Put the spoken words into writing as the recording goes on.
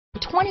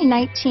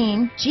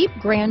2019 Jeep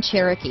Grand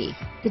Cherokee.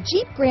 The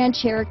Jeep Grand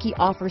Cherokee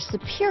offers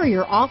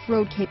superior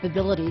off-road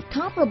capability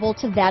comparable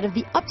to that of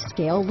the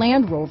upscale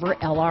Land Rover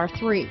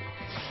LR3.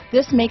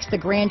 This makes the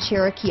Grand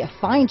Cherokee a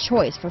fine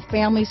choice for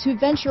families who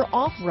venture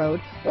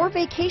off-road or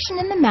vacation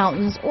in the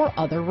mountains or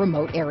other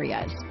remote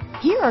areas.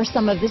 Here are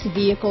some of this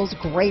vehicle's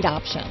great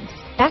options: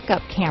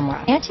 backup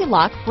camera,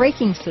 anti-lock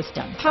braking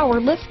system,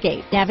 power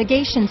liftgate,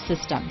 navigation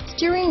system,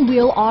 steering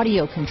wheel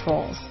audio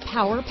controls,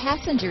 power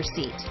passenger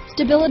seat,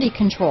 stability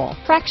control,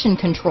 traction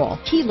control,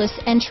 keyless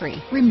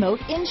entry, remote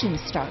engine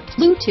start,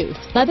 Bluetooth,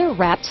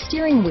 leather-wrapped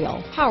steering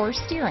wheel, power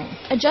steering,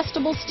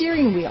 adjustable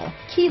steering wheel,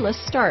 keyless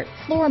start,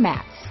 floor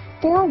mats,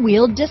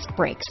 four-wheel disc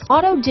brakes,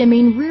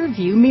 auto-dimming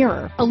rear-view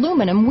mirror,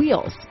 aluminum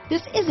wheels.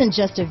 This isn't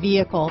just a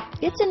vehicle,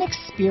 it's an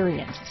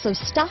experience, so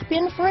stop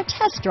in for a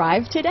test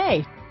drive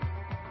today.